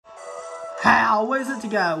How is it to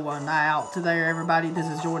go? Out to there, everybody. This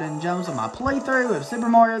is Jordan Jones on my playthrough of Super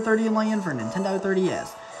Mario 3D Land for Nintendo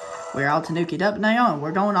 3DS. We're all Tanuki'd up now, and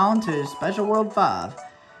we're going on to Special World 5.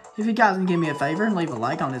 If you guys can give me a favor and leave a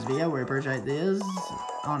like on this video, we appreciate this.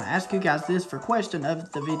 I want to ask you guys this for question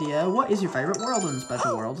of the video. What is your favorite world in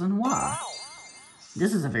Special Worlds and why?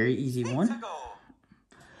 This is a very easy one.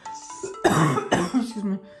 Excuse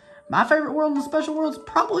me. My favorite world in Special Worlds is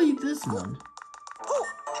probably this one.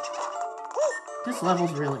 This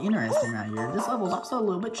level's really interesting right here. This level's also a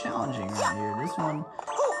little bit challenging right here. This one,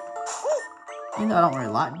 even though I don't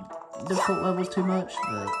really like difficult levels too much,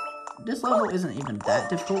 but this level isn't even that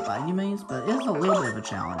difficult by any means, but it is a little bit of a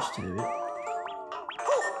challenge to it.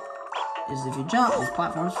 Is if you jump, these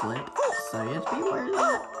platforms flip, so you have to be aware of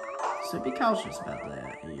that. So be cautious about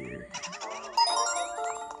that here.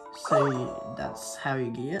 So that's how you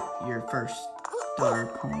get your first star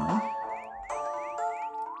coin.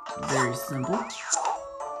 Very simple.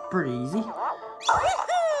 Pretty easy.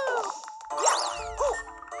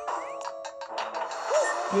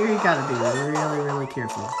 Here you gotta be really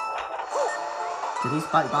careful. Cause these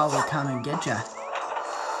spike balls will come and get ya.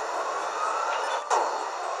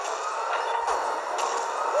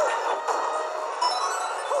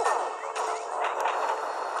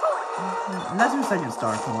 And that's your second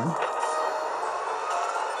star coin.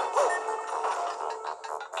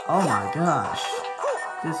 Oh my gosh.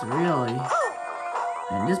 This really,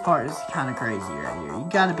 and this part is kind of crazy right here. You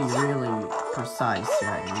gotta be really precise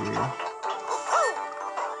right here.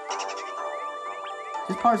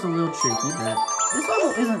 This part's a little tricky, but this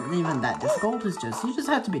level isn't even that difficult. It's just, you just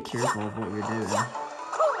have to be careful of what you're doing.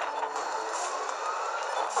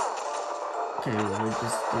 Okay, we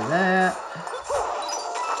just do that.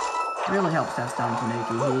 Really helps that Stone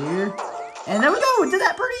Tanuki here. And there we go, we did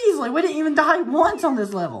that pretty easily. We didn't even die once on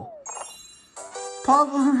this level.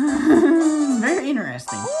 Very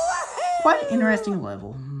interesting. Quite an interesting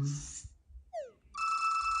level.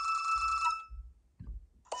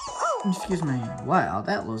 Excuse me. Wow,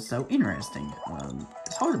 that was so interesting.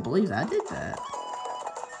 It's hard to believe that I did that.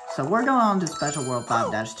 So we're going on to Special World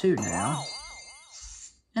 5-2 now.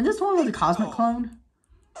 And this one with a Cosmic Clone?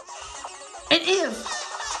 It is!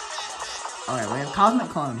 Alright, we have Cosmic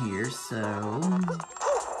Clone here, so...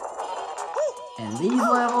 And these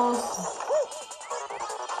levels...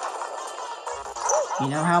 You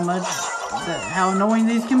know how annoying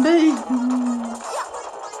these can be.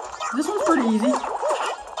 This one's pretty easy.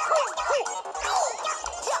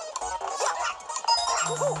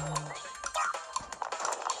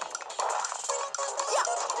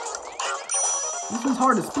 This one's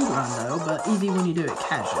hard to speedrun though, but easy when you do it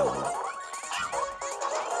casually.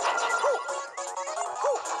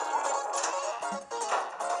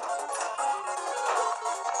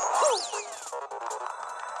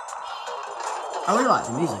 I really like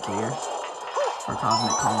the music here for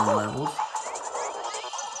Cosmic Clone levels.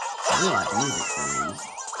 I really like the music for these.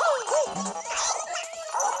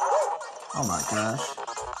 Oh my gosh.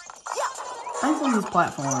 Thankfully these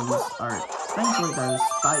platforms thankfully those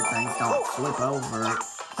spike things don't flip over.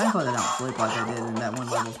 Thankfully they don't flip like they did in that one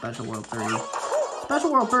level, Special World 3.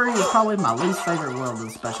 Special World 3 is probably my least favorite world of the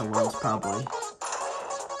Special Worlds, probably.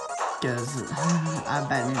 Because I have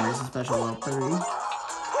bad memories of Special World 3.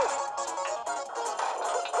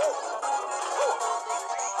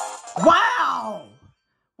 Wow!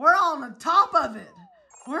 We're on the top of it!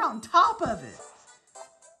 We're on top of it!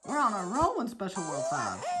 We're on a roll in Special World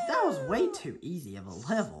 5. That was way too easy of a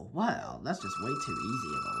level. Wow, that's just way too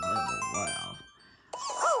easy of a level. Wow.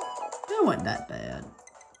 That wasn't that bad.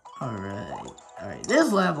 Alright.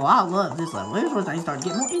 This level, I love this level. Here's where things start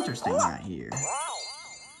getting more interesting right here.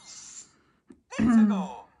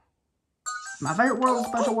 My favorite world in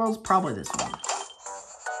Special World is probably this one.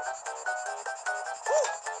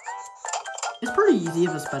 It's pretty easy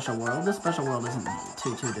of a Special World. This Special World isn't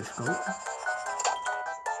too difficult.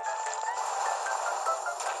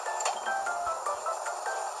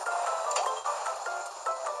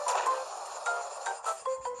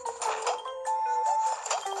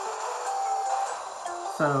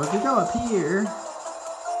 So if you go up here,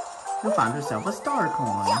 you'll find yourself a star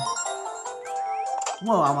coin.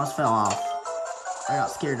 Whoa, I almost fell off. I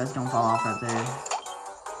got scared I was gonna fall off right there.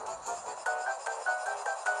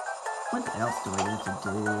 What else do we need to do?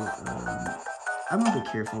 I'm gonna be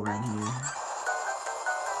careful around here.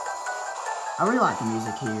 I really like the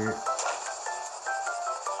music here.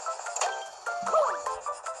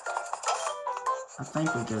 I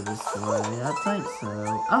think we go this way. I think so.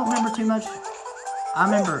 I don't remember too much. I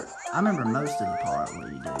remember most of the part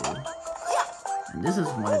what you do. And this is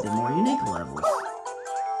one of the more unique levels.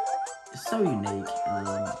 It's so unique.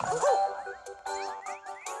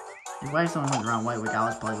 If we accidentally went the wrong way, we can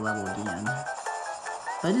always play the level again.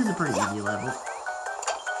 But it is a pretty easy level.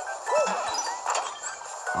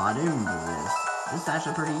 Oh, I do remember this. This is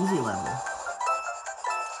actually a pretty easy level.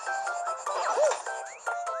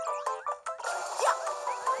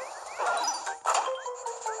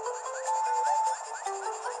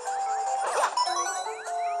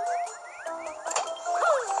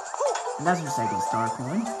 And that's your second star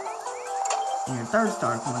coin. And your third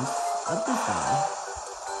star coin's up this way.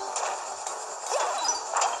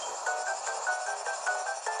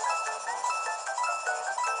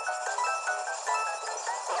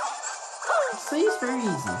 See, it's very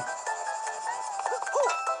easy.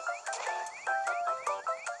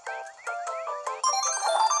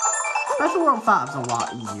 Special World 5 is a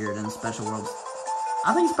lot easier than Special World.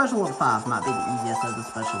 I think Special World 5 might be the easiest of the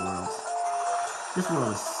Special Worlds. This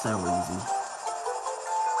world is so easy.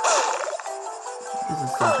 This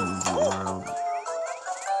is such an easy world.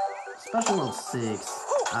 Special World 6,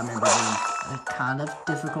 I remember being kind of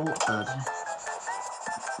difficult, but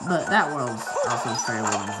that world's also fairly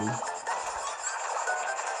easy.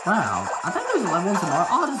 Wow, I think there's a level in some more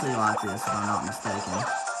Odyssey like this, if I'm not mistaken.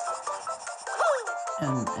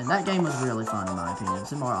 And that game was really fun in my opinion.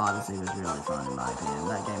 Some more Odyssey was really fun in my opinion.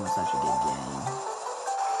 That game was such a good game.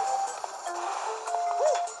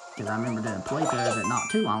 Because I remember doing a playthrough of it not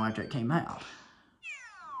too long after it came out.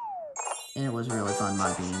 And it was really fun in my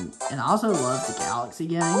opinion. And I also love the Galaxy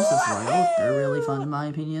games as well. They're really fun in my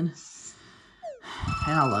opinion.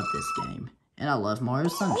 And I love this game. And I love Mario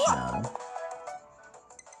Sunshine.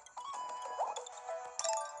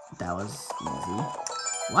 That was easy.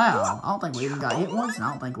 Wow, I don't think we even got hit once, and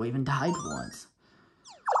I don't think we even died once.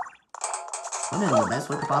 We're doing the best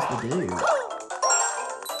we could possibly do.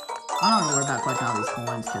 I'm not gonna worry about collecting all these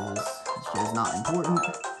coins, because it's just not important.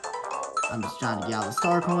 I'm just trying to get all the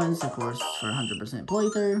star coins, of course, for 100%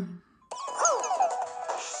 playthrough.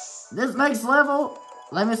 This next level,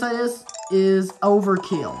 let me say this, is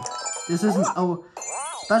overkill. This isn't, oh,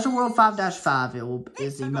 Special World 5-5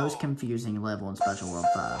 is the most confusing level in Special World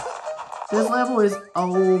 5. This level is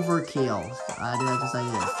overkill. I do have to say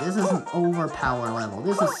this. This is an overpower level.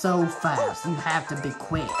 This is so fast. You have to be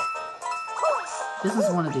quick. This is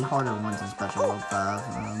one of the harder ones in Special World 5.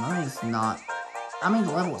 I mean, it's not... I mean,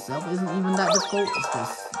 the level itself isn't even that difficult.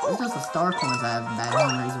 It's just the star coins I have bad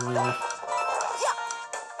memories with.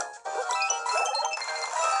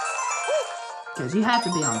 Because you have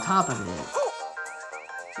to be on top of it.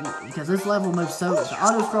 Because this level moves so... The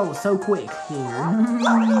auto scroll is so quick here.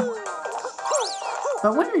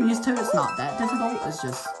 But when you're used to it, it's not that difficult. It's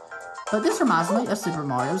just... But this reminds me of Super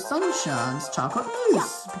Mario Sunshine's Chocolate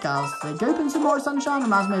Mousse. Because the goop in Super Mario Sunshine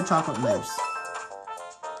reminds me of Chocolate Mousse.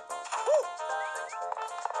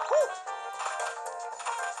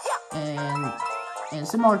 And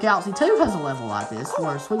Super Mario Galaxy 2 has a level like this,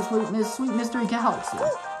 where Sweet Mystery Galaxy.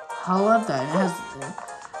 I love that. It has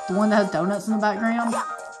the one that has donuts in the background.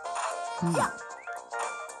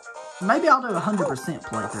 Maybe I'll do a 100%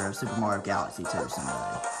 playthrough of Super Mario Galaxy 2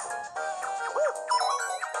 someday.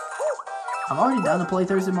 I've already done a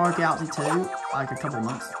playthrough of Super Mario Galaxy 2, like several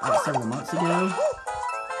months ago.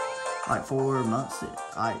 Like 4 months,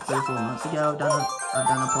 like 3 or 4 months ago, I've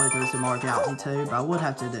done a playthrough of Super Mario Galaxy 2, but I will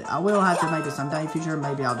have to maybe someday in the future,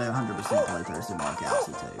 maybe I'll do a 100% playthrough of Super Mario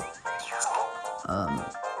Galaxy 2.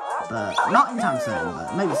 But not anytime soon,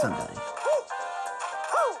 but maybe someday.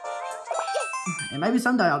 And maybe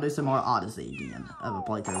someday I'll do some more Odyssey again, of a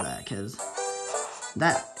playthrough of that, because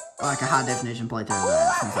that, like a high definition playthrough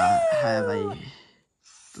of that,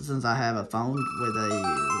 since I have a phone with a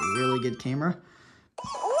really good camera.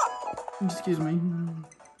 Excuse me.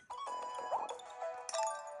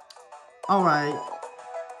 Alright.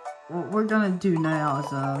 What we're gonna do now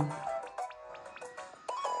is,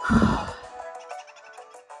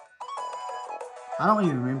 I don't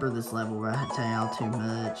even remember this level right now too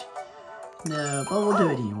much. No, but we'll do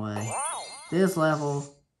it anyway. This level,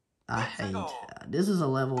 I hate. This is a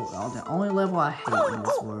level, the only level I hate in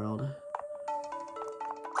this world.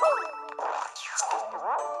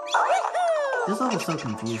 This level's so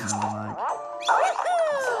confusing, like,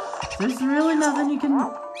 there's really nothing you can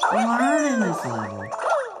learn in this level.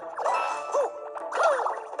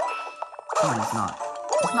 I mean, it's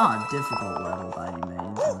not a difficult level by any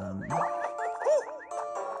means.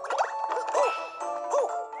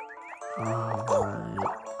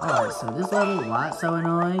 Alright, so this level, why it's so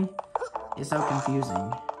annoying, it's so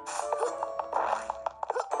confusing.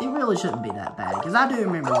 It really shouldn't be that bad, because I do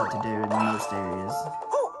remember what to do in most areas.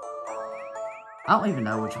 I don't even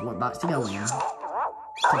know what box to go in, to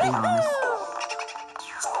be honest.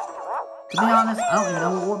 I don't even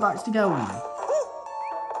know what box to go in.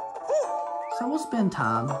 So we'll spend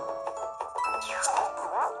time. I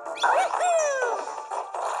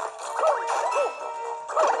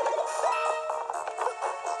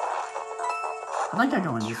think I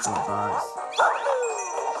go in this little box.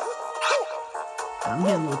 I'm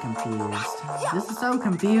getting a little confused. This is so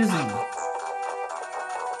confusing.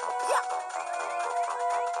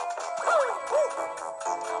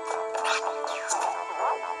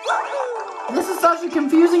 This is such a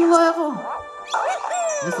confusing level.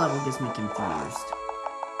 This level gets me confused.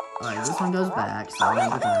 Alright, this one goes back, so I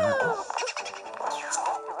remember that.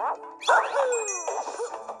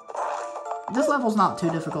 This level's not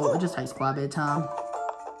too difficult, it just takes quite a bit of time.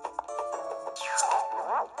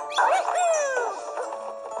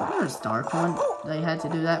 I wonder a star coin they had to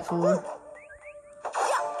do that for.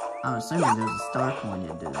 I'm assuming there's a star coin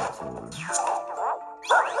you'd do that for.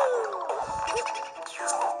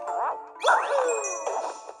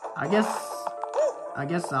 I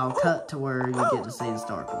guess I'll cut to where you get to see the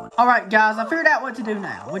star coin. Alright guys, I figured out what to do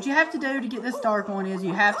now. What you have to do to get this star coin is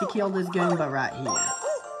you have to kill this Goomba right here.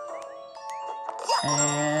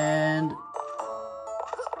 And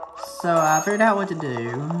so I figured out what to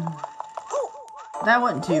do. That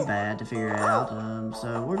wasn't too bad to figure out.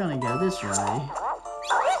 So we're gonna go this way.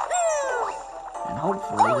 And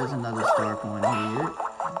hopefully there's another star coin here.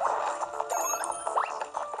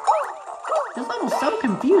 This level's so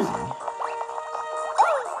confusing.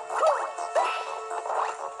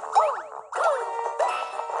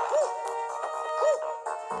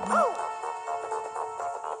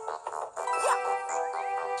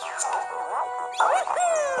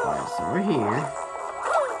 Alright, so we're here.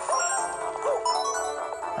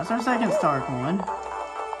 That's our second star coin.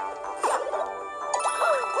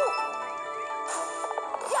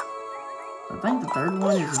 I think the third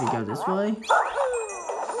one is if you go this way.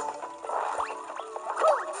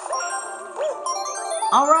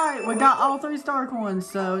 Alright, we got all 3 star coins,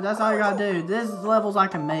 so that's all you gotta do. This level's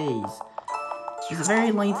like a maze. It's a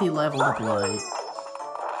very lengthy level to play.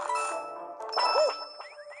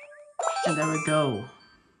 And there we go.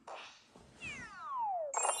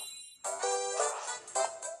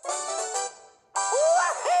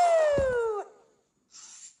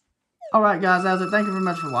 Alright guys, that's it. Thank you very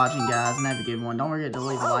much for watching, guys, and have a good one. Don't forget to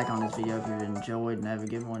leave a like on this video if you enjoyed, and have a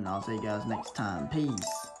good one, and I'll see you guys next time.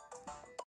 Peace.